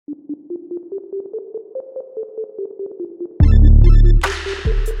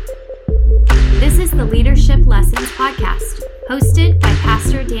the Leadership Lessons Podcast, hosted by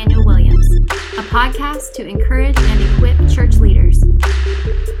Pastor Daniel Williams, a podcast to encourage and equip church leaders.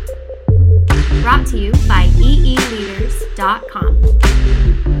 Brought to you by eeleaders.com.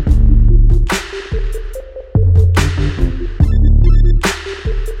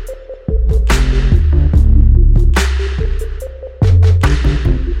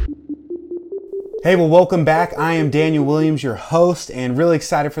 Hey, well, welcome back. I am Daniel Williams, your host, and really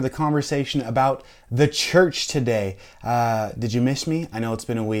excited for the conversation about the church today. Did you miss me? I know it's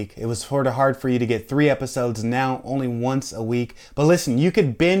been a week. It was sort of hard for you to get 3 episodes, now only once a week. But listen, you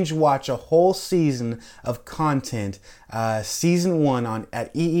could binge watch a whole season of content, season 1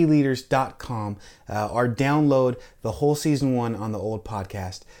 at eeleaders.com, or download the whole season 1 on the old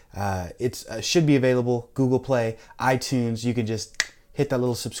podcast. It should be available, Google Play, iTunes. You could just hit that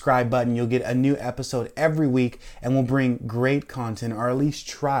little subscribe button. You'll get a new episode every week, and we'll bring great content, or at least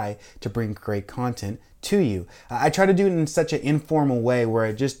try to bring great content to you. I try to do it in such an informal way where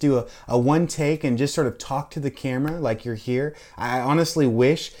I just do a one take and just sort of talk to the camera like you're here. I honestly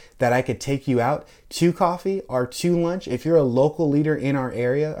wish that I could take you out to coffee or to lunch. If you're a local leader in our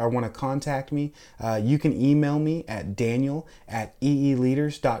area or want to contact me, you can email me at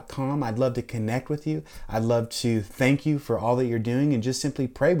daniel@eeleaders.com. I'd love to connect with you. I'd love to thank you for all that you're doing and just simply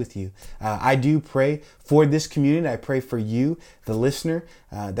pray with you. I do pray for this community. I pray for you, the listener,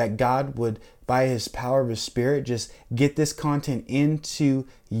 that God would, by His power of His Spirit, just get this content into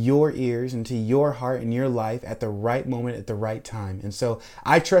your ears, into your heart and your life at the right moment, at the right time. And so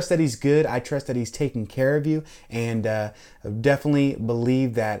I trust that He's good. I trust that He's taking care of you, and definitely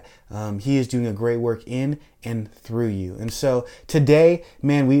believe that He is doing a great work in and through you. And so today,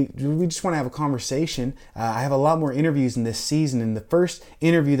 man, we just want to have a conversation. I have a lot more interviews in this season, and the first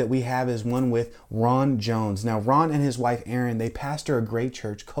interview that we have is one with Ron Jones. Now, Ron and his wife Erin, they pastor a great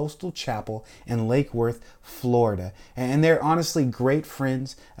church, Coastal Chapel in Lake Worth, Florida, and they're honestly great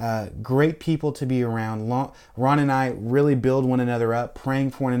friends, great people to be around. Ron and I really build one another up, praying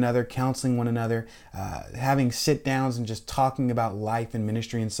for one another, counseling one another, having sit downs and just talking about life and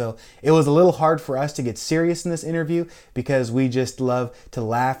ministry. And so it was a little hard for us to get serious in this interview because we just love to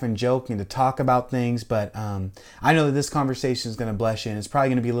laugh and joke and to talk about things. But I know that this conversation is going to bless you, and it's probably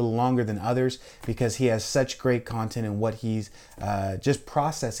going to be a little longer than others because he has such great content in what he's just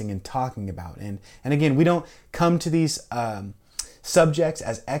processing and talking about. And again, we don't come to these subjects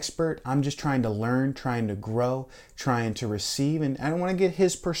as expert. I'm just trying to learn, trying to grow, trying to receive, and I want to get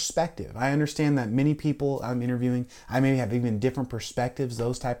his perspective. I understand that many people I'm interviewing, I maybe have even different perspectives,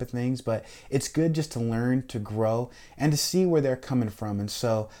 those type of things, but it's good just to learn, to grow, and to see where they're coming from. And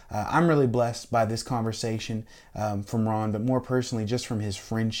so I'm really blessed by this conversation from Ron, but more personally, just from his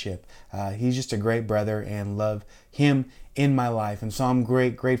friendship. He's just a great brother, and love him in my life. And so I'm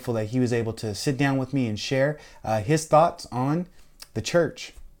grateful that he was able to sit down with me and share his thoughts on the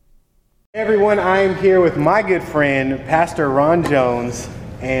church. Hey everyone, I am here with my good friend, Pastor Ron Jones.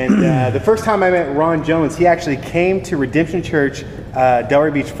 And the first time I met Ron Jones, he actually came to Redemption Church,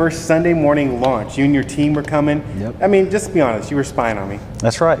 Delray Beach, first Sunday morning launch. You and your team were coming. Yep. I mean, just to be honest, you were spying on me.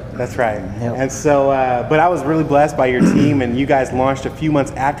 That's right. That's right. Yep. And so, but I was really blessed by your team, and you guys launched a few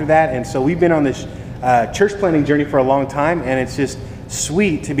months after that. And so we've been on this church planting journey for a long time, and it's just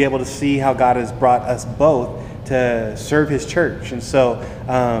sweet to be able to see how God has brought us both to serve His church. And so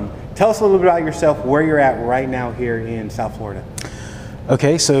tell us a little bit about yourself, where you're at right now here in South Florida.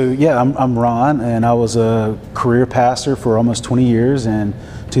 Okay, so yeah, I'm Ron, and I was a career pastor for almost 20 years. In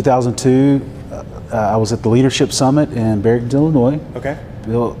 2002, I was at the Leadership Summit in Barrington, Illinois. Okay.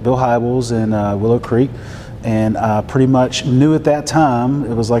 Bill Hybels in Willow Creek. And I pretty much knew at that time,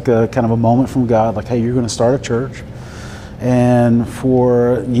 it was like a kind of a moment from God, like, hey, you're going to start a church. And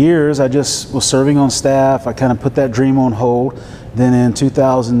for years, I just was serving on staff. I kind of put that dream on hold. Then in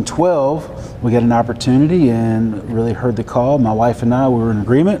 2012, we got an opportunity and really heard the call. My wife and I were in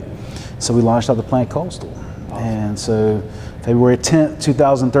agreement. So we launched out the Plant Coastal. Awesome. And so February 10th,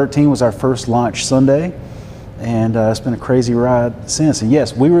 2013 was our first launch Sunday. And it's been a crazy ride since. And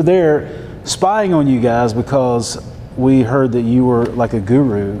yes, we were there spying on you guys because we heard that you were like a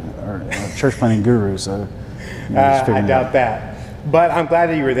guru, or a church planting guru. So I doubt that. But I'm glad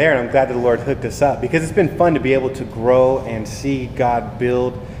that you were there, and I'm glad that the Lord hooked us up, because it's been fun to be able to grow and see God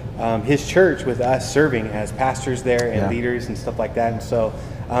build His church with us serving as pastors there and leaders and stuff like that. And so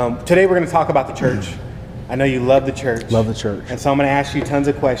today we're going to talk about the church. I know you love the church. Love the church. And so I'm going to ask you tons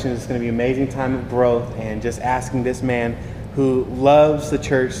of questions. It's going to be an amazing time of growth, and just asking this man who loves the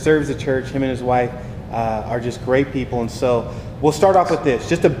church, serves the church, him and his wife are just great people. And so we'll start off with this,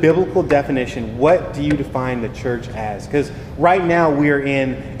 just a biblical definition. What do you define the church as? Because right now we are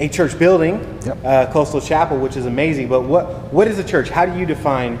in a church building, Coastal Chapel, which is amazing. But what is a church? How do you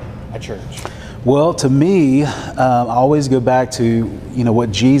define a church? Well, to me, I always go back to,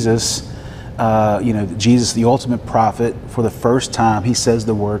 what Jesus, Jesus, the ultimate prophet, for the first time, he says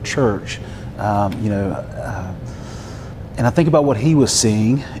the word church. And I think about what he was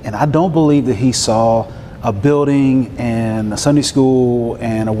seeing, and I don't believe that he saw a building and a Sunday school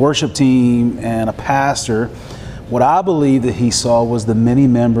and a worship team and a pastor. What I believe that he saw was the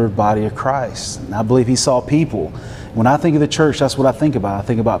many-membered body of Christ. And I believe he saw people. When I think of the church, that's what I think about. I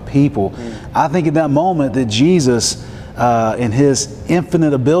think about people. I think in that moment that Jesus, in his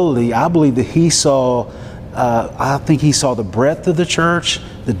infinite ability, I believe that he saw, I think he saw the breadth of the church,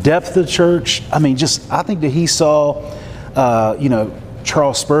 the depth of the church. I think that he saw,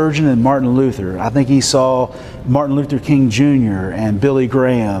 Charles Spurgeon and Martin Luther. I think he saw Martin Luther King Jr. and Billy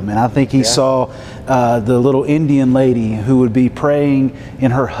Graham. And I think he saw the little Indian lady who would be praying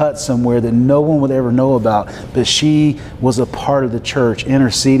in her hut somewhere that no one would ever know about, but she was a part of the church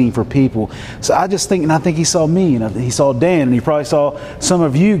interceding for people. So I just think, and I think he saw me, he saw Dan, and he probably saw some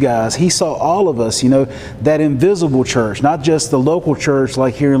of you guys. He saw all of us, that invisible church, not just the local church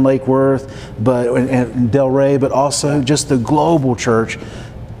like here in Lake Worth, but in Delray, but also just the global church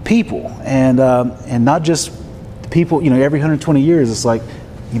people, and not just people. Every 120 years, it's like,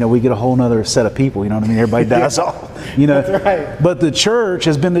 we get a whole nother set of people. Everybody dies off. That's right. But the church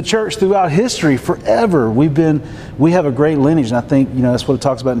has been the church throughout history forever. We have a great lineage, and I think that's what it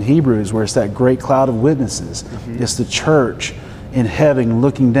talks about in Hebrews, where it's that great cloud of witnesses. It's the church in heaven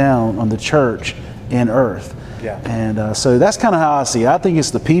looking down on the church in earth. Yeah. And so that's kind of how I see it. I think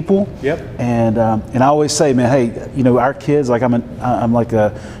it's the people. Yep. And I always say, man, hey, our kids, like I'm like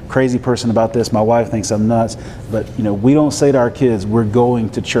a crazy person about this. My wife thinks I'm nuts, but we don't say to our kids, we're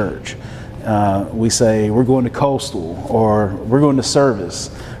going to church. We say we're going to Coastal, or we're going to service,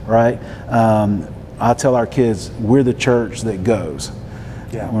 right? I tell our kids, we're the church that goes.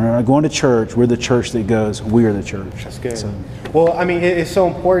 Yeah. We're not going to church, we're the church that goes, we're the church. That's good. So, well, it's so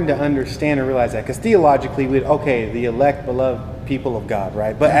important to understand and realize that, because theologically, the elect, beloved people of God,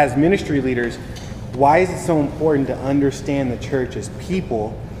 right? But as ministry leaders, why is it so important to understand the church as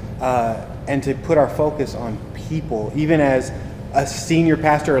people, and to put our focus on people, even as a senior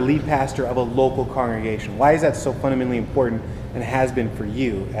pastor or lead pastor of a local congregation? Why is that so fundamentally important, and has been for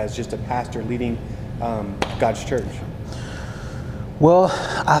you as just a pastor leading God's church? Well,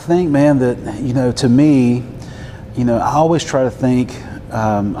 I think, man, that, to me, I always try to think,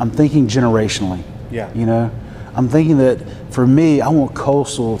 I'm thinking generationally. Yeah. I'm thinking that for me, I want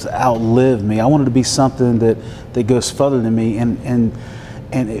Coastal to outlive me. I want it to be something that goes further than me. And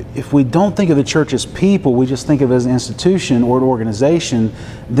if we don't think of the church as people, we just think of it as an institution or an organization,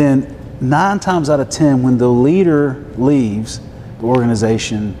 then 9 times out of 10, when the leader leaves, the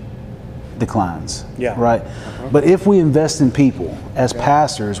organization declines. Yeah. Right? But if we invest in people as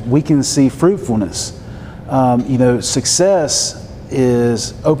pastors, we can see fruitfulness. Success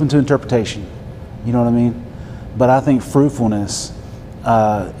is open to interpretation. You know what I mean? But I think fruitfulness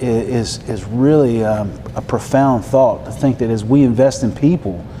is really a profound thought, to think that as we invest in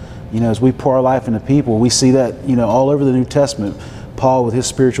people, as we pour our life into people, we see that, all over the New Testament. Paul with his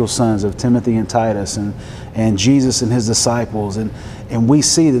spiritual sons of Timothy and Titus, and Jesus and his disciples, and we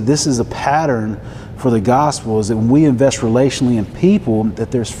see that this is a pattern for the gospel, is that when we invest relationally in people,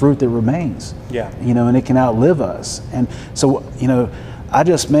 that there's fruit that remains. Yeah. And it can outlive us. And so, I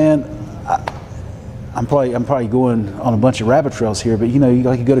just, man, I'm probably going on a bunch of rabbit trails here, but you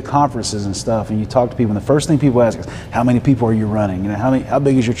go to conferences and stuff, and you talk to people, and the first thing people ask is, how many people are you running? How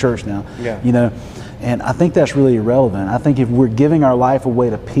big is your church now? Yeah. And I think that's really irrelevant. I think if we're giving our life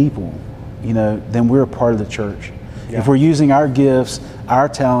away to people, then we're a part of the church. Yeah. If we're using our gifts, our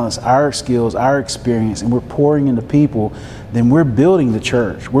talents, our skills, our experience, and we're pouring into people, then we're building the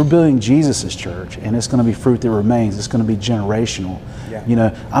church. We're building Jesus' church, and it's going to be fruit that remains. It's going to be generational.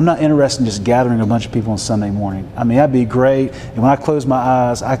 Yeah. I'm not interested in just gathering a bunch of people on Sunday morning. That'd be great. And when I close my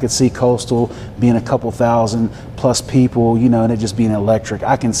eyes, I could see Coastal being a couple thousand plus people, and it just being electric.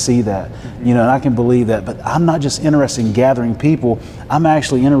 I can see that, and I can believe that. But I'm not just interested in gathering people. I'm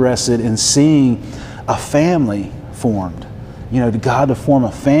actually interested in seeing a family formed. God to form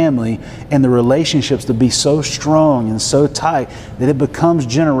a family, and the relationships to be so strong and so tight that it becomes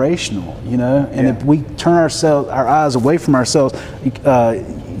generational, and if we turn our eyes away from ourselves,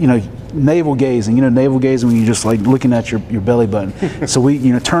 navel gazing, navel gazing when you're just like looking at your belly button. So we,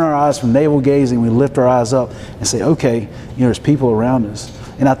 turn our eyes from navel gazing, we lift our eyes up and say, okay, there's people around us.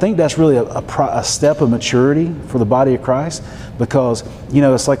 And I think that's really a step of maturity for the body of Christ, because,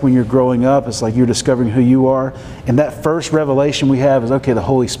 it's like when you're growing up, it's like you're discovering who you are. And that first revelation we have is, okay, the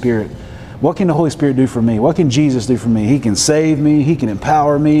Holy Spirit. What can the Holy Spirit do for me? What can Jesus do for me? He can save me. He can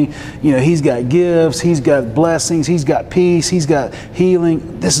empower me. He's got gifts. He's got blessings. He's got peace. He's got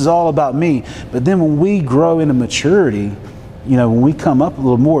healing. This is all about me. But then when we grow into maturity, when we come up a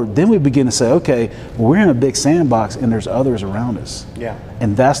little more, then we begin to say, okay, well, we're in a big sandbox and there's others around us. Yeah.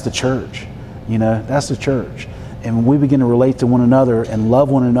 And that's the church. That's the church. And when we begin to relate to one another and love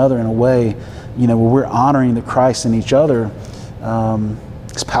one another in a way, where we're honoring the Christ in each other,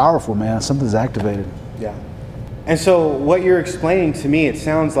 it's powerful, man. Something's activated. Yeah. And so what you're explaining to me, it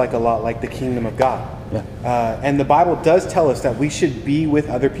sounds like a lot like the kingdom of God. Yeah. And the Bible does tell us that we should be with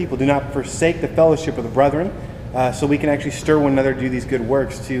other people. Do not forsake the fellowship of the brethren, so we can actually stir one another to do these good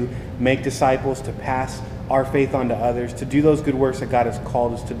works, to make disciples, to pass our faith on to others, to do those good works that God has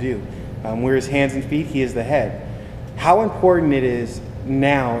called us to do. We're his hands and feet. He is the head. How important it is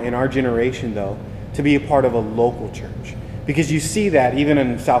now in our generation, though, to be a part of a local church. Because you see that even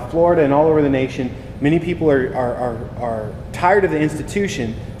in South Florida and all over the nation, many people are tired of the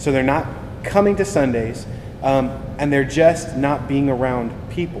institution, so they're not coming to Sundays, and they're just not being around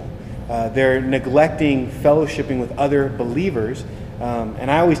people. They're neglecting fellowshipping with other believers. And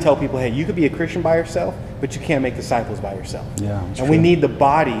I always tell people, hey, you could be a Christian by yourself, but you can't make disciples by yourself. Yeah, and we need the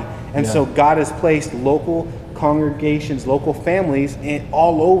body. And so God has placed local congregations, local families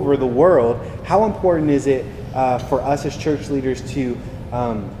all over the world. How important is it for us as church leaders to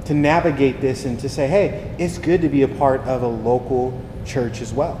navigate this and to say, hey, it's good to be a part of a local church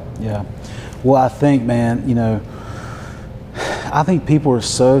as well? Yeah. Well, I think, man, I think people are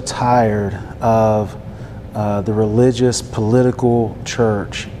so tired of the religious, political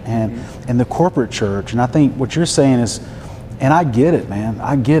church and the corporate church. And I think what you're saying is, and I get it, man.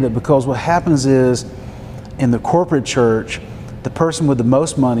 I get it, because what happens is in the corporate church, the person with the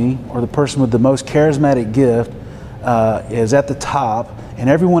most money or the person with the most charismatic gift is at the top, and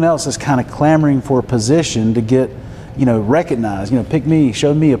everyone else is kind of clamoring for a position to get, recognized. Pick me,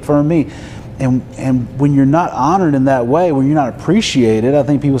 show me, affirm me. And when you're not honored in that way, when you're not appreciated, I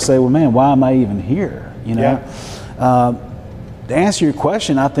think people say, well, man, why am I even here? To answer your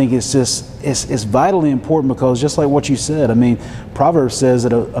question, I think it's vitally important, because just like what you said, I mean, Proverbs says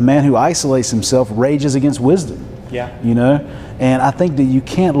that a man who isolates himself rages against wisdom. Yeah. And I think that you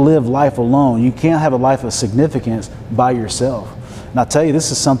can't live life alone. You can't have a life of significance by yourself. And I'll tell you,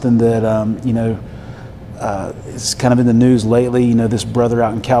 this is something that, it's kind of in the news lately. This brother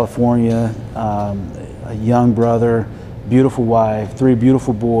out in California, a young brother, beautiful wife, 3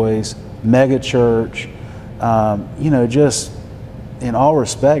 beautiful boys, mega church, just in all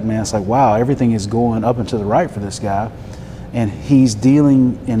respect, man, it's like, wow, everything is going up and to the right for this guy. And he's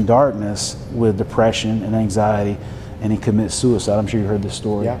dealing in darkness with depression and anxiety, and he commits suicide. I'm sure you heard this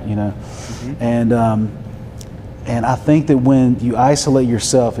story, Mm-hmm. And I think that when you isolate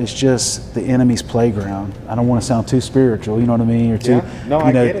yourself, it's just the enemy's playground. I don't want to sound too spiritual, you know what I mean, or too,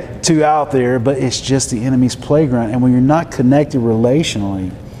 I get it. Too out there, but it's just the enemy's playground. And when you're not connected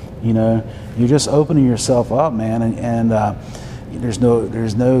relationally, you're just opening yourself up, man, and there's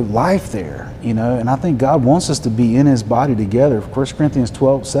no life there, and I think God wants us to be in his body together. 1 Corinthians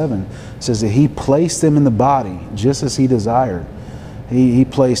 12:7 says that he placed them in the body just as he desired. He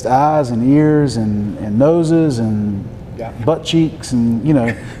placed eyes and ears and noses and butt cheeks and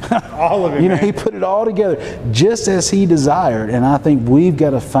all of it. He put it all together just as he desired. And I think we've got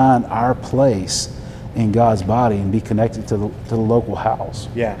to find our place in God's body and be connected to the local house.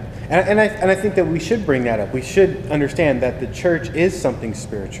 Yeah. And I think that we should bring that up. We should understand that the church is something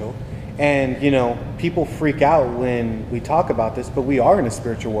spiritual. And, people freak out when we talk about this, but we are in a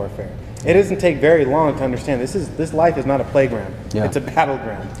spiritual warfare. It doesn't take very long to understand this life is not a playground. Yeah. It's a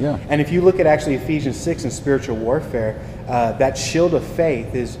battleground. Yeah. And if you look at actually Ephesians 6 in spiritual warfare, that shield of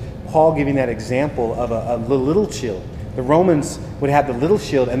faith is Paul giving that example of a little shield. The Romans would have the little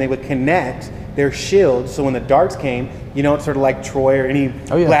shield, and they would connect their shield, so when the darts came, it's sort of like Troy or any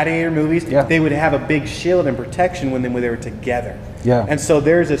gladiator movies, they would have a big shield and protection when they were together. Yeah. And so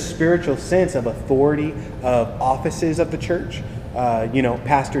there's a spiritual sense of authority of offices of the church,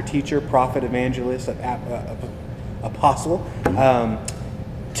 pastor, teacher, prophet, evangelist, apostle,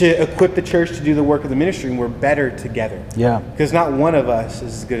 to equip the church to do the work of the ministry, and we're better together. Yeah. Because not one of us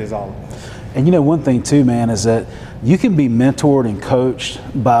is as good as all of us. And one thing too, man, is that you can be mentored and coached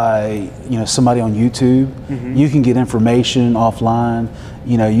by, somebody on YouTube. Mm-hmm. You can get information offline.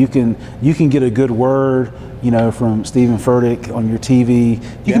 You can get a good word, from Stephen Furtick on your TV.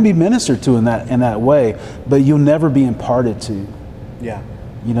 You can be ministered to in that way, but you'll never be imparted to. Yeah.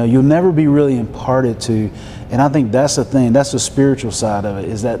 You'll never be really imparted to. And I think that's the thing, that's the spiritual side of it,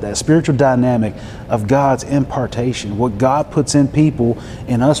 is that spiritual dynamic of God's impartation, what God puts in people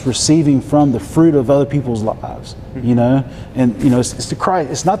and us receiving from the fruit of other people's lives, And, it's the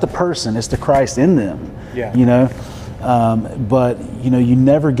Christ, it's not the person, it's the Christ in them, But, you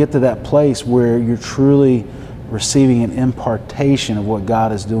never get to that place where you're truly receiving an impartation of what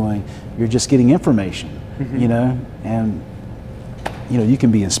God is doing. You're just getting information, and you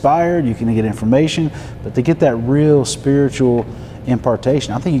can be inspired, you can get information, but to get that real spiritual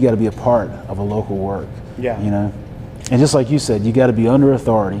impartation, I think you got to be a part of a local work. Yeah. And just like you said, you got to be under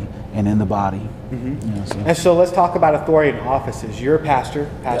authority and in the body. And so let's talk about authority and offices. You're a pastor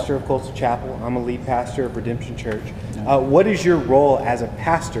of Coastal Chapel. I'm a lead pastor of Redemption Church. What is your role as a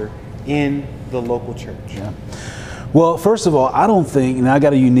pastor in the local church? Yeah. Well, first of all, I don't think, and I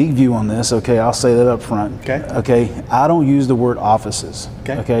got a unique view on this, okay, I'll say that up front. Okay, I don't use the word offices,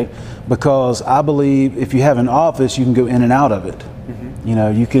 okay, because I believe if you have an office, you can go in and out of it.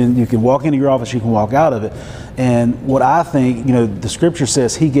 You can walk into your office, you can walk out of it. And what I think, the scripture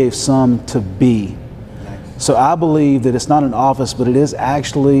says he gave some to be. Nice. So I believe that it's not an office, but it is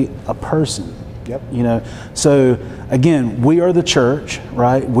actually a person. Yep. So again, we are the church,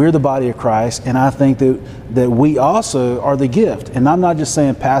 right? We're the body of Christ, and I think that we also are the gift. And I'm not just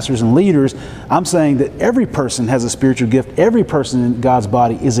saying pastors and leaders. I'm saying that every person has a spiritual gift. Every person in God's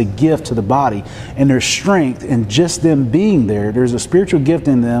body is a gift to the body, and there's strength in just them being there. There's a spiritual gift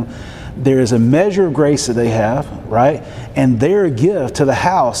in them. There is a measure of grace that they have, right? And they're a gift to the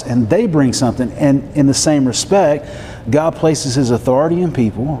house, and they bring something. And in the same respect, God places his authority in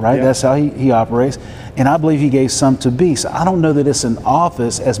people, right? Yeah. That's how he operates. And I believe he gave some to be. So I don't know that it's an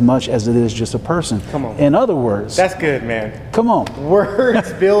office as much as it is just a person. Come on. In other words. That's good, man. Come on.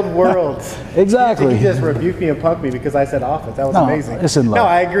 Words build worlds. Exactly. You just rebuked me and punked me because I said office. That was amazing. It's in love. No,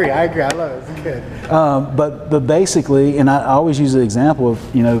 I agree. I love it. It's good. But basically, and I always use the example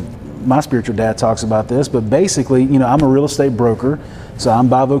of, my spiritual dad talks about this, but basically, I'm a real estate broker, so I'm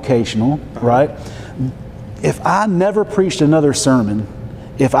bivocational, right? If I never preached another sermon,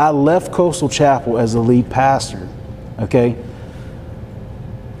 if I left Coastal Chapel as the lead pastor, okay,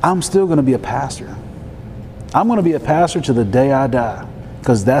 I'm still going to be a pastor. I'm going to be a pastor to the day I die,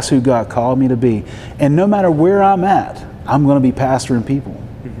 because that's who God called me to be. And no matter where I'm at, I'm going to be pastoring people.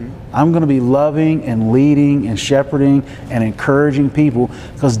 I'm going to be loving and leading and shepherding and encouraging people,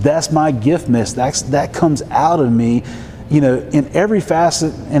 because that's my gift miss. That comes out of me, in every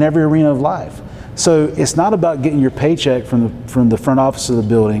facet and every arena of life. So it's not about getting your paycheck from the front office of the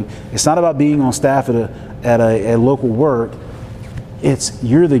building. It's not about being on staff at a local work. It's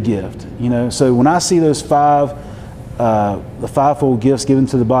you're the gift. So when I see those the fivefold gifts given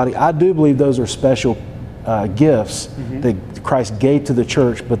to the body, I do believe those are special gifts that Christ gave to the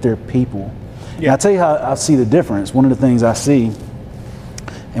church, but they're people. Yeah. And I'll tell you how I see the difference. One of the things I see,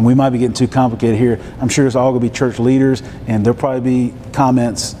 and we might be getting too complicated here, I'm sure it's all going to be church leaders, and there'll probably be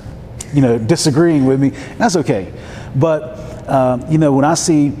comments, disagreeing with me. That's okay. But, when I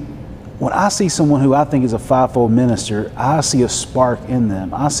see someone who I think is a fivefold minister, I see a spark in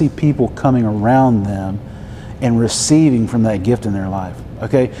them. I see people coming around them and receiving from that gift in their life.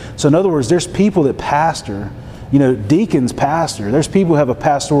 Okay, so in other words, there's people that pastor, deacons pastor. There's people who have a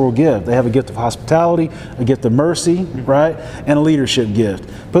pastoral gift. They have a gift of hospitality, a gift of mercy, right, and a leadership gift.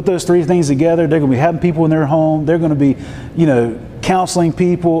 Put those three things together, they're going to be having people in their home. They're going to be, counseling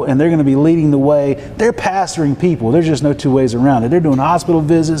people, and they're going to be leading the way. They're pastoring people. There's just no two ways around it. They're doing hospital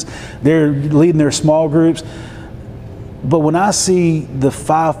visits. They're leading their small groups. But when I see the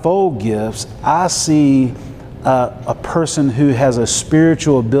fivefold gifts, I see a person who has a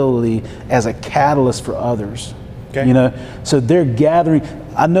spiritual ability as a catalyst for others. Okay. So they're gathering.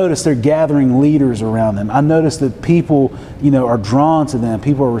 I notice they're gathering leaders around them. I notice that people, are drawn to them.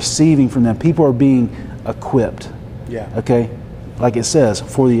 People are receiving from them. People are being equipped. Yeah. Okay. Like it says,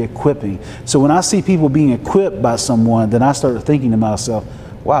 for the equipping. So when I see people being equipped by someone, then I start thinking to myself,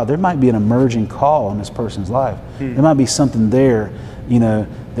 wow, there might be an emerging call in this person's life. There might be something there,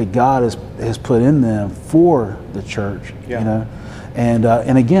 that God has put in them for the church,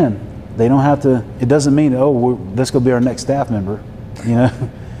 And again, they don't have to, it doesn't mean, that's going to be our next staff member,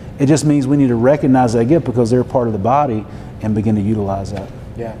 It just means we need to recognize that gift because they're part of the body and begin to utilize that.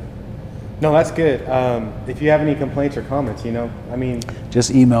 Yeah. No, that's good. If you have any complaints or comments,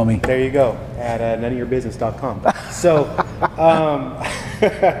 just email me. There you go, at noneofyourbusiness.com. So,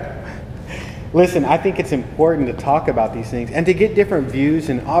 listen, I think it's important to talk about these things and to get different views.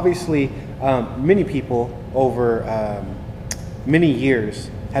 And obviously, many people over many years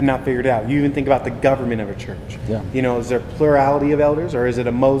had not figured out. You even think about the government of a church. Yeah. You know, is there plurality of elders, or is it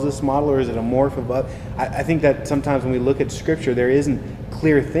a Moses model, or is it a morph of? I think that sometimes when we look at Scripture, there isn't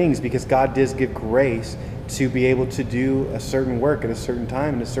clear things, because God does give grace to be able to do a certain work at a certain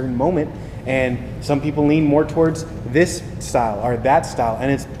time in a certain moment. And some people lean more towards this style or that style,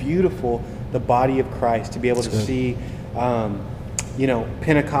 and it's beautiful, the body of Christ, to be able to see, you know,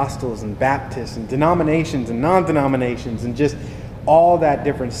 Pentecostals and Baptists and denominations and non-denominations and just all that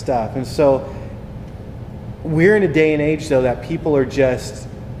different stuff. And so we're in a day and age, though, that people are just,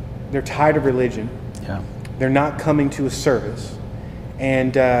 they're tired of religion. Yeah. They're not coming to a service.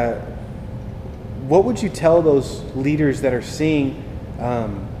 And what would you tell those leaders that are seeing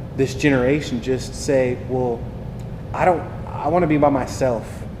this generation just say, well, I want to be by myself.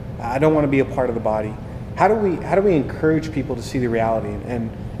 I don't want to be a part of the body. How do we encourage people to see the reality? And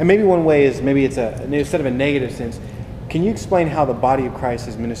maybe one way is, maybe it's instead of a negative sense, can you explain how the body of Christ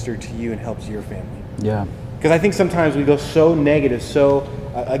has ministered to you and helped your family? Yeah. Because I think sometimes we go so negative, so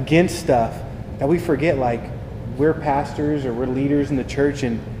against stuff, that we forget, like, we're pastors or we're leaders in the church,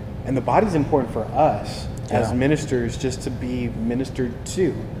 and the body's important for us as ministers, just to be ministered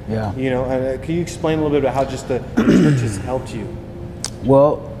to. Yeah. You know, can you explain a little bit about how just the church has helped you?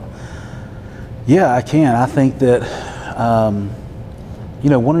 Well, yeah, I can. I think that, you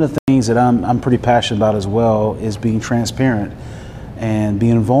know, one of the things that I'm pretty passionate about as well is being transparent and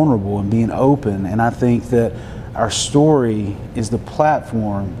being vulnerable and being open. And I think that our story is the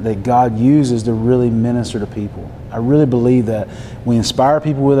platform that God uses to really minister to people. I really believe that we inspire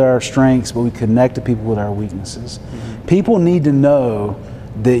people with our strengths, but we connect to people with our weaknesses. Mm-hmm. People need to know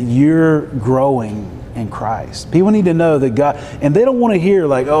that you're growing in Christ. People need to know that God, and they don't want to hear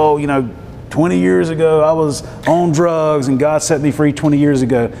like, oh, you know, 20 years ago I was on drugs and God set me free 20 years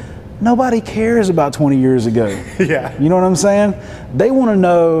ago. Nobody cares about 20 years ago. Yeah. You know what I'm saying? They want to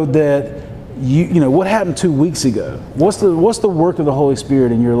know that you know, what happened 2 weeks ago? What's the work of the Holy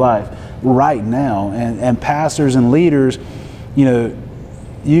Spirit in your life right now? And pastors and leaders, you know,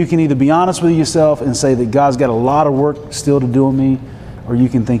 you can either be honest with yourself and say that God's got a lot of work still to do in me, or you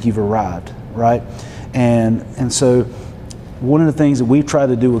can think you've arrived, right? And so one of the things that we've tried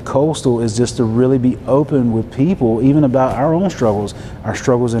to do with Coastal is just to really be open with people, even about our own struggles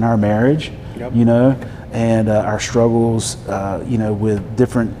in our marriage, you know, and our struggles, you know, with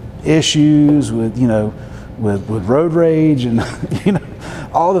different issues, with, you know, with road rage and, you know,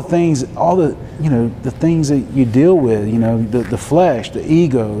 all the things, you know, the things that you deal with, you know, the flesh, the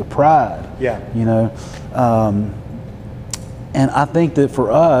ego, the pride, you know. And I think that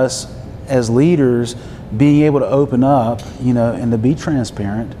for us as leaders, being able to open up, you know, and to be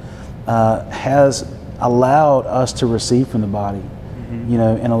transparent has allowed us to receive from the body, you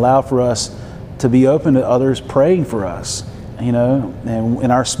know, and allow for us to be open to others praying for us, you know. And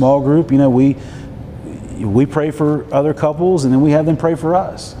in our small group, you know, we pray for other couples, and then we have them pray for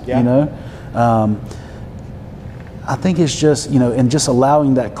us, you know. I think it's just, you know, and just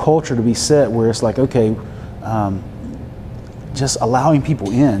allowing that culture to be set where it's like, okay, just allowing people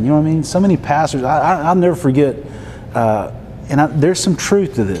in, you know what I mean? So many pastors, I'll never forget, there's some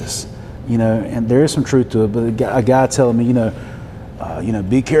truth to this, you know, and there is some truth to it, but a guy telling me, you know,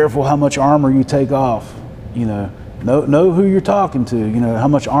 be careful how much armor you take off, you know who you're talking to, you know, how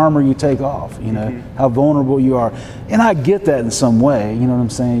much armor you take off, you know, how vulnerable you are. And I get that in some way, you know what I'm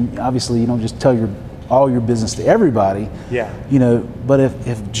saying? Obviously, you don't just tell all your business to everybody, you know, but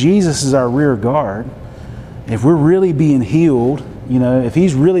if Jesus is our rear guard, if we're really being healed, you know, if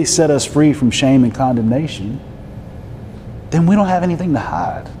he's really set us free from shame and condemnation, then we don't have anything to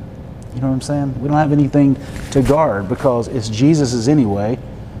hide. You know what I'm saying? We don't have anything to guard because it's Jesus's anyway,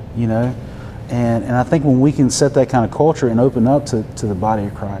 you know. And I think when we can set that kind of culture and open up to the body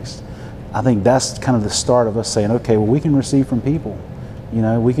of Christ, I think that's kind of the start of us saying, okay, well, we can receive from people. You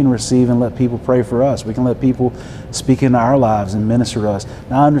know, we can receive and let people pray for us. We can let people speak into our lives and minister to us.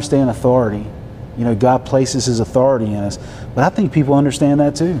 Now, I understand authority. You know, God places his authority in us. But I think people understand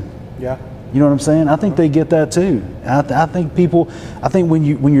that too. Yeah. You know what I'm saying? I think they get that too. I think when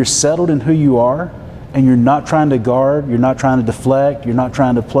you're settled in who you are and you're not trying to guard, you're not trying to deflect, you're not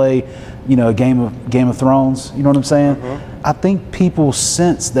trying to play, you know, a Game of Thrones, you know what I'm saying? I think people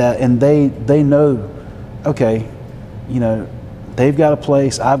sense that, and they know, okay, you know, they've got a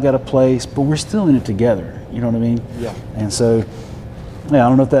place, I've got a place, but we're still in it together. You know what I mean? Yeah. And so, yeah, I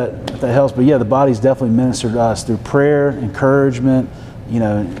don't know if that helps, but yeah, the body's definitely ministered to us through prayer, encouragement, you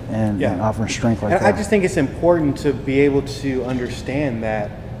know, and offering strength like that. I just think it's important to be able to understand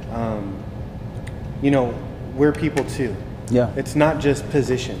that, you know, we're people too. Yeah. It's not just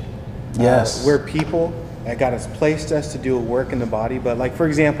position. Yes. We're people, that God has placed us to do a work in the body. But like, for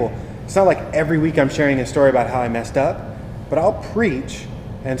example, it's not like every week I'm sharing a story about how I messed up, but I'll preach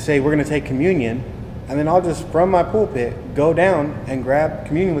and say, we're going to take communion. And then I'll just, from my pulpit, go down and grab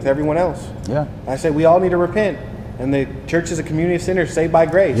communion with everyone else. Yeah. I say, we all need to repent. And the church is a community of sinners saved by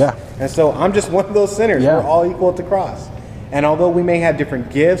grace. Yeah. And so I'm just one of those sinners. Yeah. We're all equal at the cross. And although we may have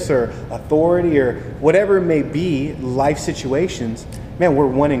different gifts or authority or whatever it may be, life situations, man, we're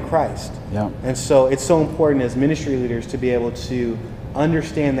one in Christ. Yeah. And so it's so important as ministry leaders to be able to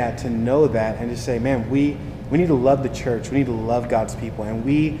understand that, to know that, and to say, man, we need to love the church. We need to love God's people. And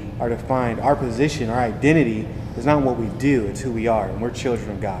we are to find our position, our identity is not what we do, it's who we are. And we're children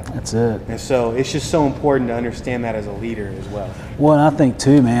of God. That's it. And so it's just so important to understand that as a leader as well. Well, and I think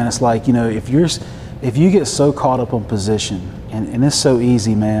too, man, it's like, you know, if you get so caught up on position, and it's so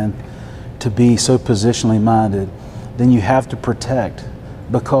easy, man, to be so positionally minded, then you have to protect,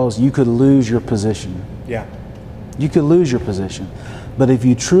 because you could lose your position. Yeah. You could lose your position. But if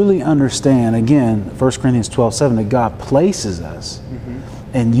you truly understand, again, 1 Corinthians 12:7, that God places us,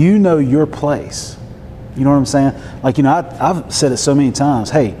 and you know your place. You know what I'm saying? Like, you know, I've said it so many times,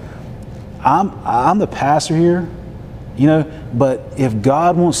 hey, I'm the pastor here, you know, but if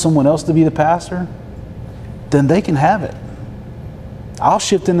God wants someone else to be the pastor, then they can have it. I'll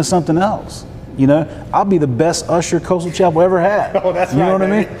shift into something else. You know, I'll be the best usher Coastal Chapel ever had. Oh, that's you right, know what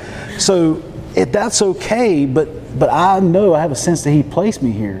baby. I mean? So that's okay, but I know, I have a sense that He placed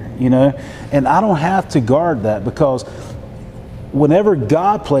me here, you know, and I don't have to guard that, because whenever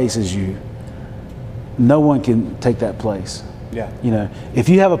God places you, no one can take that place. Yeah. You know, if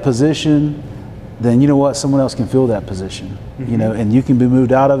you have a position, then you know what, someone else can fill that position, you know, and you can be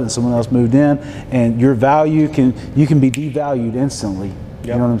moved out of it and someone else moved in, and your value you can be devalued instantly. Yep.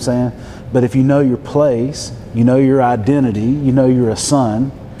 You know what I'm saying? But if you know your place, you know your identity, you know you're a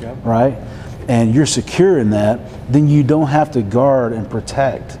son, Yep. right? And you're secure in that, then you don't have to guard and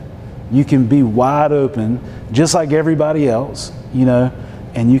protect. You can be wide open, just like everybody else, you know,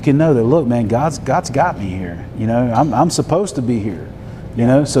 and you can know that, look, man, God's got me here. You know, I'm supposed to be here, you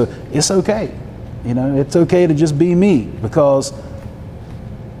know, so it's okay. You know, it's okay to just be me, because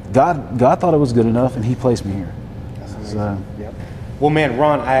God thought it was good enough, and He placed me here. That's amazing. So, yep. Well, man,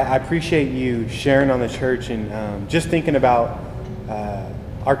 Ron, I appreciate you sharing on the church, and just thinking about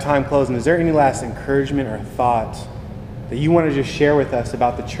our time closing. Is there any last encouragement or thoughts that you want to just share with us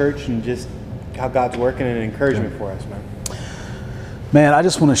about the church and just how God's working, and an encouragement for us, man? Man, I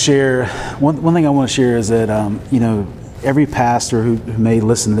just want to share, one thing I want to share is that, you know, every pastor who may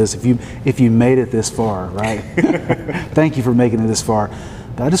listen to this, if you made it this far, right? Thank you for making it this far.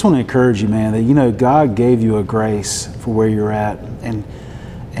 But I just want to encourage you, man, that, you know, God gave you a grace for where you're at. And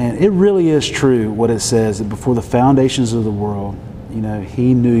it really is true what it says, that before the foundations of the world, you know,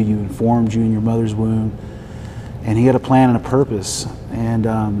 He knew you and formed you in your mother's womb. And He had a plan and a purpose.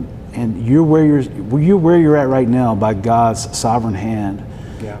 And you're where you're at right now by God's sovereign hand.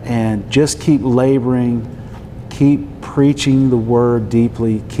 Yeah. And just keep laboring, keep preaching the word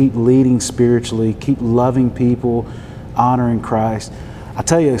deeply, keep leading spiritually, keep loving people, honoring Christ. I'll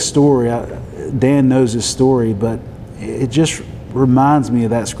tell you a story. Dan knows this story, but it just reminds me of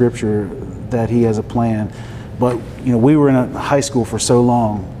that scripture, that He has a plan. But, you know, we were in a high school for so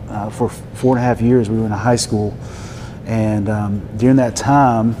long, for 4.5 years we were in a high school. And during that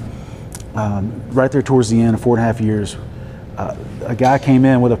time, right there towards the end of 4.5 years, a guy came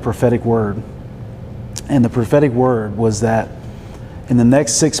in with a prophetic word. And the prophetic word was that in the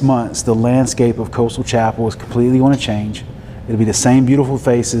next 6 months, the landscape of Coastal Chapel is completely going to change. It'll be the same beautiful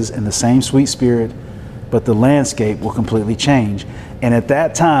faces and the same sweet spirit, but the landscape will completely change. And at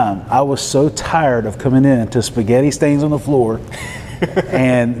that time, I was so tired of coming in to spaghetti stains on the floor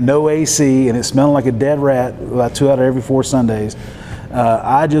and no AC, and it smelled like a dead rat about 2 out of every 4 Sundays.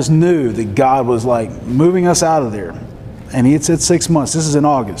 I just knew that God was like moving us out of there. And He had said 6 months. This is in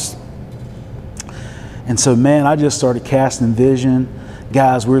August. And so, man, I just started casting vision.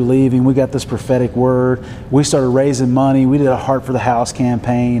 Guys, we're leaving. We got this prophetic word. We started raising money. We did a Heart for the House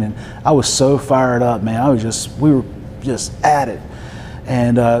campaign, and I was so fired up, man. We were just at it.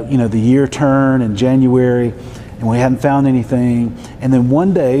 And you know, the year turned in January, and we hadn't found anything. And then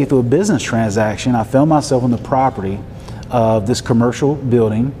one day, through a business transaction, I found myself on the property of this commercial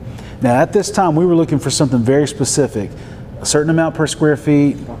building. Now, at this time, we were looking for something very specific, a certain amount per square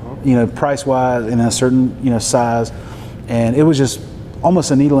feet, you know, price-wise, and a certain, you know, size. And it was just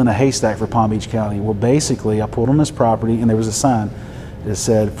almost a needle in a haystack for Palm Beach County. Well, basically, I pulled on this property, and there was a sign that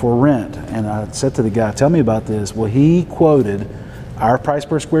said, for rent. And I said to the guy, tell me about this. Well, he quoted our price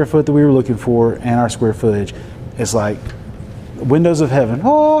per square foot that we were looking for and our square footage. It's like windows of heaven.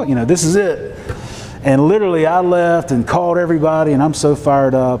 Oh, you know, this is it. And literally I left and called everybody, and I'm so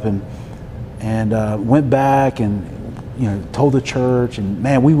fired up, and went back and told the church, and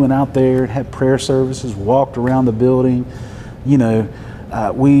man, we went out there and had prayer services, walked around the building.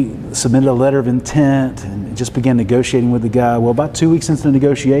 We submitted a letter of intent and just began negotiating with the guy. Well, about 2 weeks into the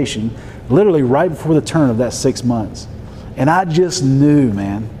negotiation, literally right before the turn of that 6 months, and I just knew,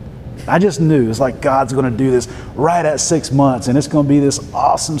 man. I just knew. It's like God's going to do this right at 6 months, and it's going to be this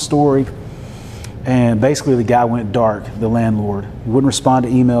awesome story. And basically the guy went dark, the landlord. He wouldn't respond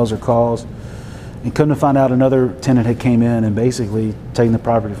to emails or calls. And come to find out, another tenant had came in and basically taken the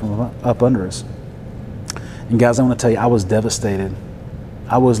property from up under us. And guys, I want to tell you, I was devastated.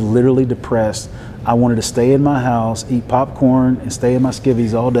 I was literally depressed. I wanted to stay in my house, eat popcorn, and stay in my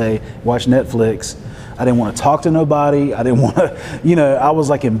skivvies all day, watch Netflix. I didn't want to talk to nobody. I didn't want to, I was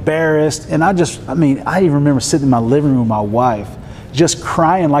like embarrassed. And I even remember sitting in my living room with my wife, just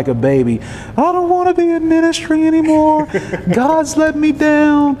crying like a baby. I don't want to be in ministry anymore. God's let me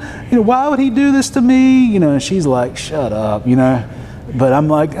down. Why would he do this to me? And she's like, shut up, But I'm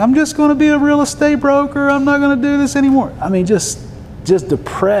like, I'm just going to be a real estate broker. I'm not going to do this anymore. Just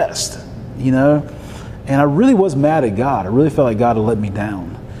depressed, And I really was mad at God. I really felt like God had let me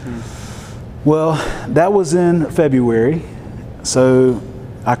down. Well, that was in February. So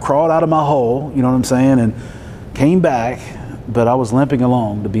I crawled out of my hole, you know what I'm saying, and came back. But I was limping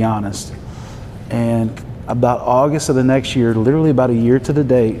along, to be honest. And about August of the next year, literally about a year to the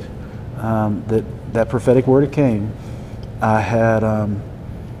date that prophetic word came, I had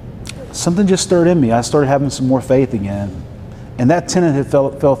something just stirred in me. I started having some more faith again. And that tenant had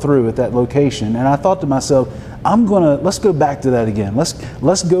fell through at that location. And I thought to myself, let's go back to that again.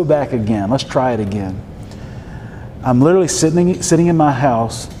 Let's go back again. Let's try it again. I'm literally sitting in my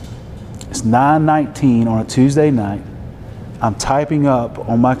house. It's 9:19 on a Tuesday night. I'm typing up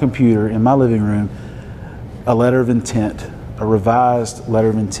on my computer in my living room a letter of intent, a revised letter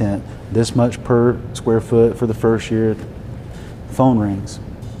of intent, this much per square foot for the first year. Phone rings.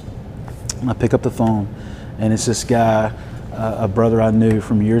 I pick up the phone, and it's this guy, a brother I knew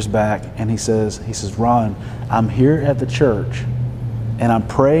from years back, and he says, Ron, I'm here at the church, and I'm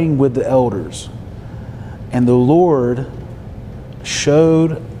praying with the elders, and the Lord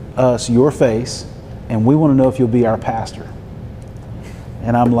showed us your face, and we want to know if you'll be our pastor.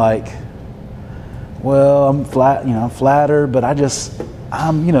 And I'm like, well, I'm flattered, but I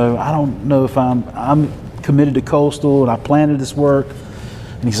don't know if I'm committed to Coastal, and I planted this work.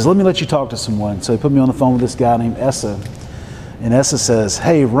 And he says, let me let you talk to someone. So he put me on the phone with this guy named Essa. And Essa says,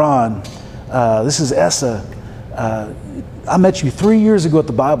 hey, Ron, this is Essa. I met you 3 years ago at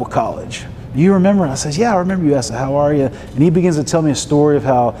the Bible college. Do you remember? I says, yeah, I remember you, Essa. How are you? And he begins to tell me a story of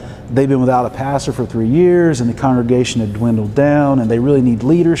how they've been without a pastor for 3 years, and the congregation had dwindled down, and they really need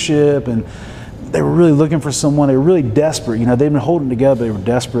leadership, and they were really looking for someone. They were really desperate. They've been holding together. They were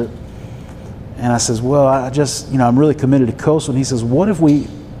desperate. And I says, well, I'm really committed to Coastal. And he says, what if we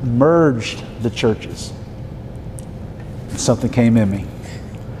merged the churches? And something came in me.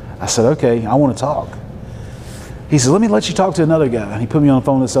 I said, okay, I want to talk. He said, let me let you talk to another guy. And he put me on the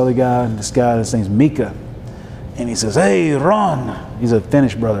phone with this other guy, and this guy, his name's Mika. And he says, hey, Ron, he's a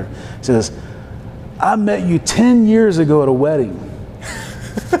Finnish brother. He says, I met you 10 years ago at a wedding.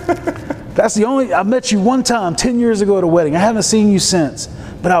 I met you one time 10 years ago at a wedding. I haven't seen you since,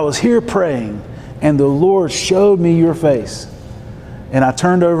 but I was here praying, and the Lord showed me your face. And I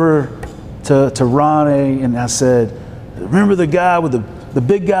turned over to Ronnie, and I said, remember the guy with the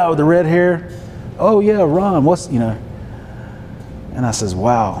big guy with the red hair? Oh yeah, Ron, and I says,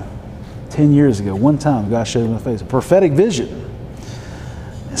 wow, 10 years ago, one time God showed me my face, a prophetic vision.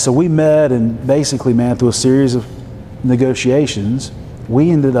 And so we met, and basically, man, through a series of negotiations, we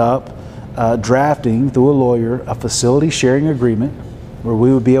ended up drafting through a lawyer a facility sharing agreement where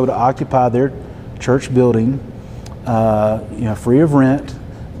we would be able to occupy their church building, free of rent.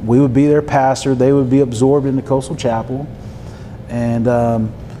 We would be their pastor. They would be absorbed into Coastal Chapel, and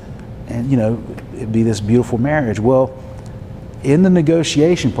it'd be this beautiful marriage. Well, in the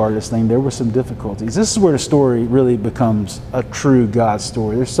negotiation part of this thing, there were some difficulties. This is where the story really becomes a true God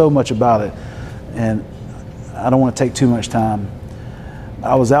story. There's so much about it, and I don't want to take too much time.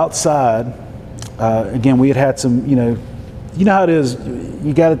 I was outside. Again, we had some, you know how it is.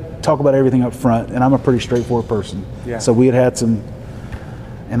 You got to talk about everything up front, and I'm a pretty straightforward person. Yeah. So we had some,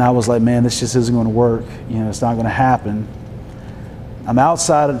 and I was like, man, this just isn't going to work. It's not going to happen. I'm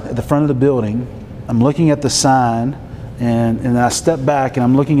outside at the front of the building. I'm looking at the sign, and I step back, and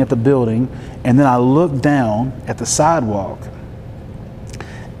I'm looking at the building, and then I look down at the sidewalk.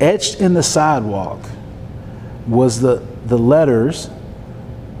 Etched in the sidewalk was the letters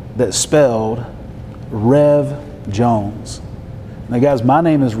that spelled Rev Jones. Now guys, my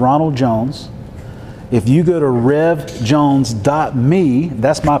name is Ronald Jones. If you go to revjones.me,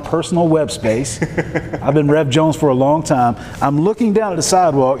 that's my personal web space. I've been Rev Jones for a long time. I'm looking down at the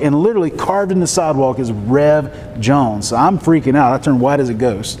sidewalk, and literally carved in the sidewalk is Rev Jones. So I'm freaking out. I turn white as a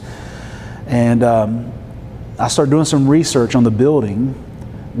ghost. And I started doing some research on the building.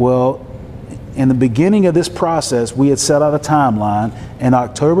 Well, in the beginning of this process, we had set out a timeline, and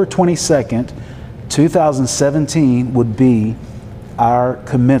October 22nd, 2017 would be our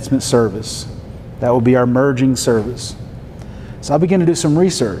commencement service. That will be our merging service. So I began to do some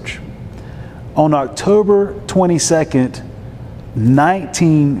research. On October 22nd,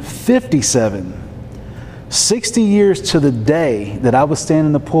 1957, 60 years to the day that I would stand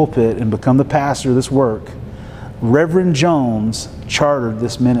in the pulpit and become the pastor of this work, Reverend Jones chartered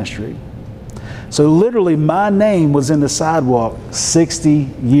this ministry. So literally my name was in the sidewalk 60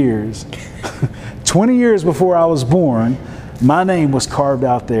 years. 20 years before I was born, my name was carved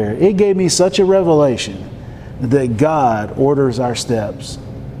out there. It gave me such a revelation that God orders our steps.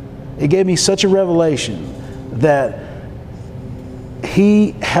 It gave me such a revelation that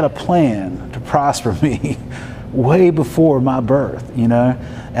He had a plan to prosper me way before my birth, you know.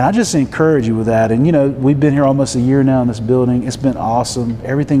 And I just encourage you with that. And, you know, we've been here almost a year now in this building. It's been awesome.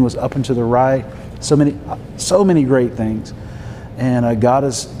 Everything was up and to the right. So many great things. And God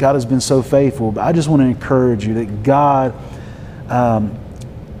has been so faithful. But I just want to encourage you that God,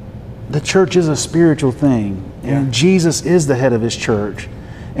 the church is a spiritual thing, and Jesus is the head of His church,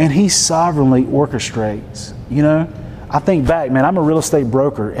 and He sovereignly orchestrates. You know, I think back, man, I'm a real estate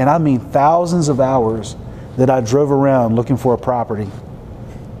broker, and I mean thousands of hours that I drove around looking for a property.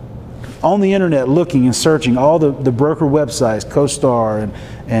 On the internet, looking and searching all the broker websites, CoStar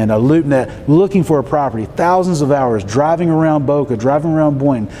and LoopNet, looking for a property. Thousands of hours driving around Boca, driving around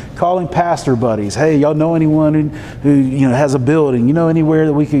Boynton, calling pastor buddies. Hey, y'all know anyone who you know has a building? You know anywhere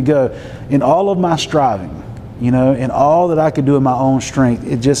that we could go? In all of my striving, you know, and all that I could do in my own strength,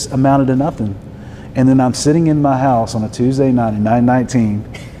 it just amounted to nothing. And then I'm sitting in my house on a Tuesday night at 9:19,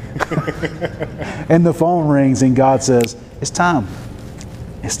 and the phone rings, and God says, "It's time.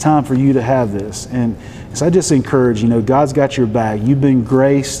 It's time for you to have this." And so I just encourage, you know, God's got your back. You've been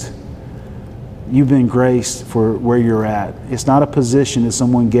graced. You've been graced for where you're at. It's not a position that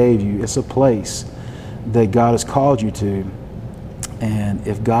someone gave you. It's a place that God has called you to. And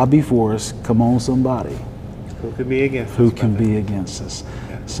if God be for us, come on, somebody. Who could be against us? Who can be against us?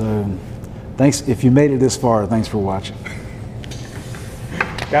 Yeah. So thanks. If you made it this far, thanks for watching.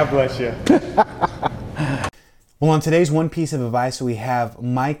 God bless you. Well, on today's One Piece of Advice, we have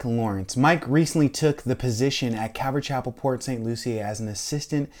Mike Lawrence. Mike recently took the position at Calvary Chapel, Port St. Lucie as an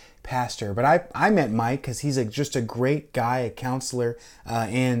assistant pastor. But I met Mike because he's just a great guy, a counselor,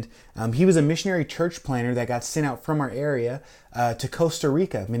 and he was a missionary church planner that got sent out from our area to Costa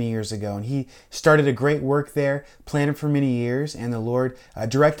Rica many years ago. And he started a great work there, planted for many years, and the Lord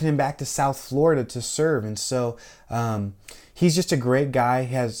directed him back to South Florida to serve. And so he's just a great guy.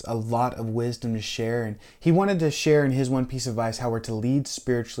 He has a lot of wisdom to share, and he wanted to share in his One Piece of Advice how we're to lead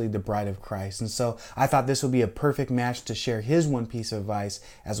spiritually the bride of Christ. And so I thought this would be a perfect match to share his One Piece of Advice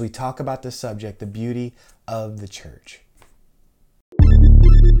as we talk about the subject, the beauty of the church.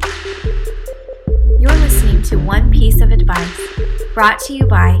 You're listening to One Piece of Advice, brought to you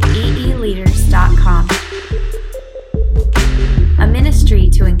by eeleaders.com, a ministry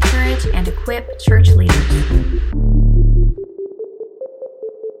to encourage and equip church leaders.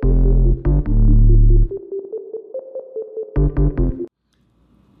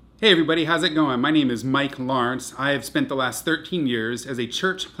 Hey everybody, how's it going? My name is Mike Lawrence. I have spent the last 13 years as a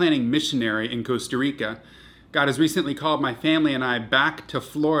church planting missionary in Costa Rica. God has recently called my family and I back to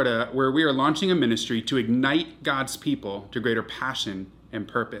Florida, where we are launching a ministry to ignite God's people to greater passion and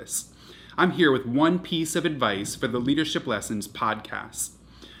purpose. I'm here with one piece of advice for the Leadership Lessons podcast.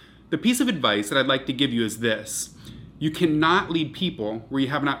 The piece of advice that I'd like to give you is this: you cannot lead people where you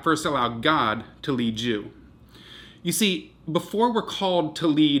have not first allowed God to lead you. You see, before we're called to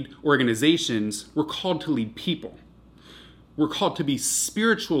lead organizations, we're called to lead people. We're called to be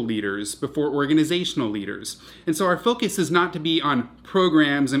spiritual leaders before organizational leaders. And so our focus is not to be on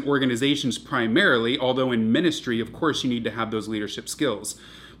programs and organizations primarily, although in ministry, of course, you need to have those leadership skills.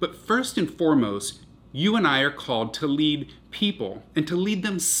 But first and foremost, you and I are called to lead people and to lead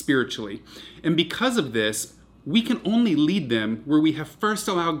them spiritually. And because of this, we can only lead them where we have first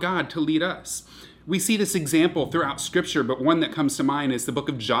allowed God to lead us. We see this example throughout Scripture, but one that comes to mind is the book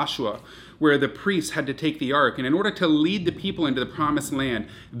of Joshua, where the priests had to take the ark. And in order to lead the people into the promised land,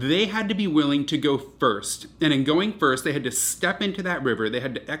 they had to be willing to go first. And in going first, they had to step into that river. They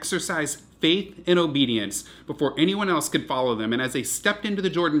had to exercise faith and obedience before anyone else could follow them. And as they stepped into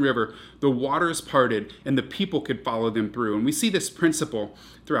the Jordan River, the waters parted and the people could follow them through. And we see this principle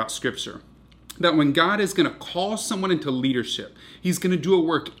throughout Scripture, that when God is going to call someone into leadership, he's going to do a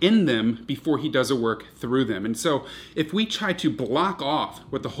work in them before he does a work through them. And so if we try to block off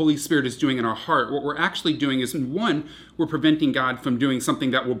what the Holy Spirit is doing in our heart, what we're actually doing is, one, we're preventing God from doing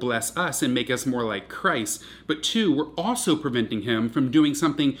something that will bless us and make us more like Christ. But two, we're also preventing him from doing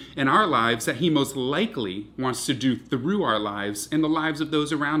something in our lives that he most likely wants to do through our lives and the lives of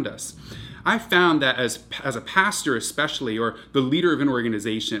those around us. I found that as a pastor especially, or the leader of an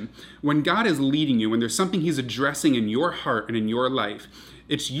organization, when God is leading you, when there's something he's addressing in your heart and in your life,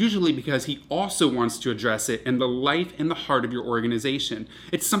 it's usually because he also wants to address it in the life and the heart of your organization.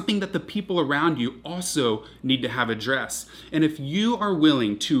 It's something that the people around you also need to have addressed. And if you are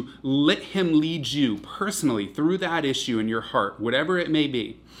willing to let him lead you personally through that issue in your heart, whatever it may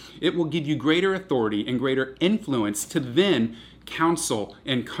be, it will give you greater authority and greater influence to then counsel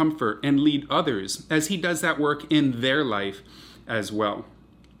and comfort and lead others as he does that work in their life as well.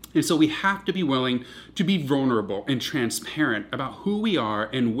 And so we have to be willing to be vulnerable and transparent about who we are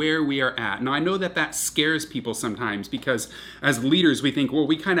and where we are at. Now, I know that scares people sometimes because as leaders, we think, well,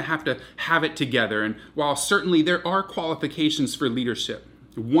 we kind of have to have it together. And while certainly there are qualifications for leadership,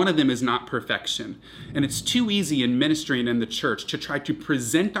 one of them is not perfection. And it's too easy in ministry and in the church to try to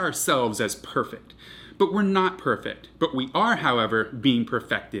present ourselves as perfect. But we're not perfect. But we are, however, being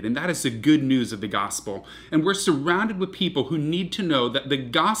perfected. And that is the good news of the gospel. And we're surrounded with people who need to know that the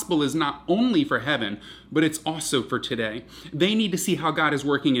gospel is not only for heaven, but it's also for today. They need to see how God is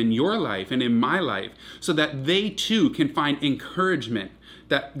working in your life and in my life so that they too can find encouragement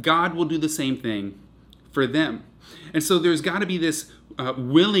that God will do the same thing for them. And so there's got to be this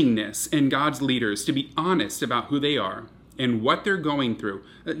willingness in God's leaders to be honest about who they are and what they're going through.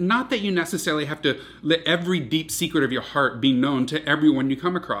 Not that you necessarily have to let every deep secret of your heart be known to everyone you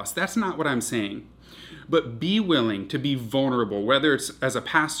come across. That's not what I'm saying. But be willing to be vulnerable, whether it's as a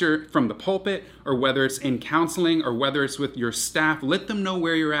pastor from the pulpit or whether it's in counseling or whether it's with your staff. Let them know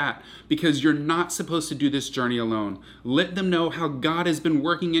where you're at because you're not supposed to do this journey alone. Let them know how God has been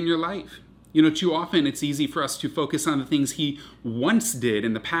working in your life. You know, too often it's easy for us to focus on the things he once did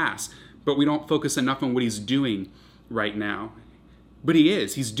in the past, but we don't focus enough on what he's doing right now. But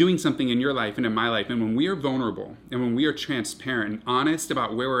he's doing something in your life and in my life. And when we are vulnerable and when we are transparent and honest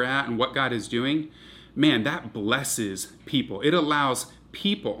about where we're at and what God is doing, man, that blesses people. It allows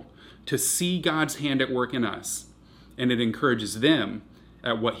people to see God's hand at work in us, and it encourages them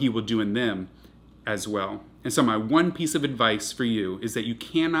at what he will do in them as well. And so my one piece of advice for you is that you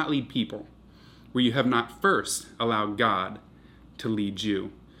cannot lead people where you have not first allowed God to lead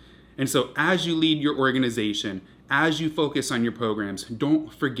you. And so as you lead your organization, as you focus on your programs,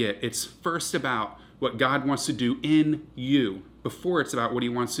 don't forget it's first about what God wants to do in you before it's about what he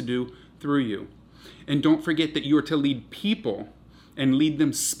wants to do through you. And don't forget that you are to lead people and lead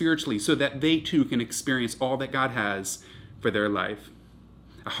them spiritually so that they too can experience all that God has for their life.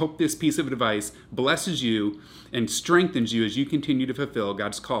 I hope this piece of advice blesses you and strengthens you as you continue to fulfill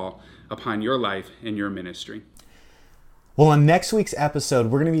God's call upon your life and your ministry. Well, on next week's episode,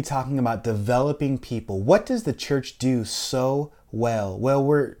 we're going to be talking about developing people. What does the church do so well? Well,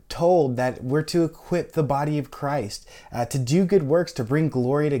 we're told that we're to equip the body of Christ to do good works, to bring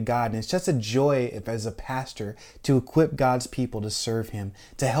glory to God. And it's just a joy, if as a pastor, to equip God's people to serve him,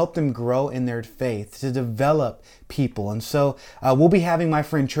 to help them grow in their faith, to develop people. And so we'll be having my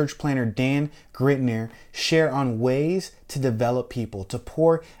friend church planner Dan Gritner share on ways to develop people, to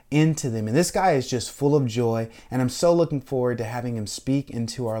pour into them. And this guy is just full of joy, and I'm so looking forward to having him speak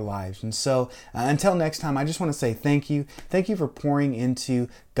into our lives. And so until next time, I just want to say thank you. Thank you for pouring into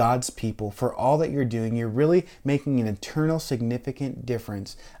God's people, for all that you're doing. You're really making an eternal, significant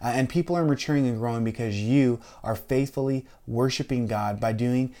difference. And people are maturing and growing because you are faithfully worshiping God by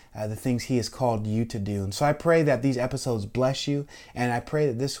doing the things he has called you to do. And so I pray that these episodes bless you. And I pray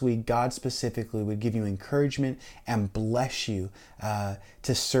that this week, God specifically would give you encouragement and bless you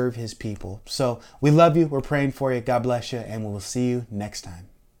to serve his people. So we love you. We're praying for you. God bless you. And we will see you next time.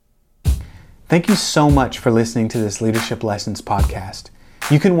 Thank you so much for listening to this Leadership Lessons podcast.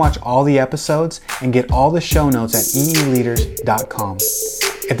 You can watch all the episodes and get all the show notes at eeleaders.com.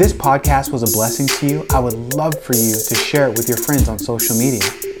 If this podcast was a blessing to you, I would love for you to share it with your friends on social media.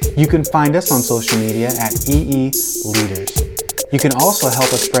 You can find us on social media at EE Leaders. You can also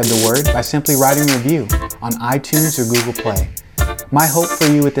help us spread the word by simply writing a review on iTunes or Google Play. My hope for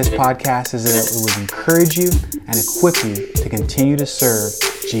you with this podcast is that it would encourage you and equip you to continue to serve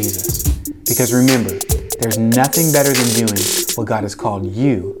Jesus. Because remember, there's nothing better than doing what God has called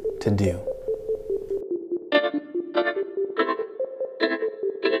you to do.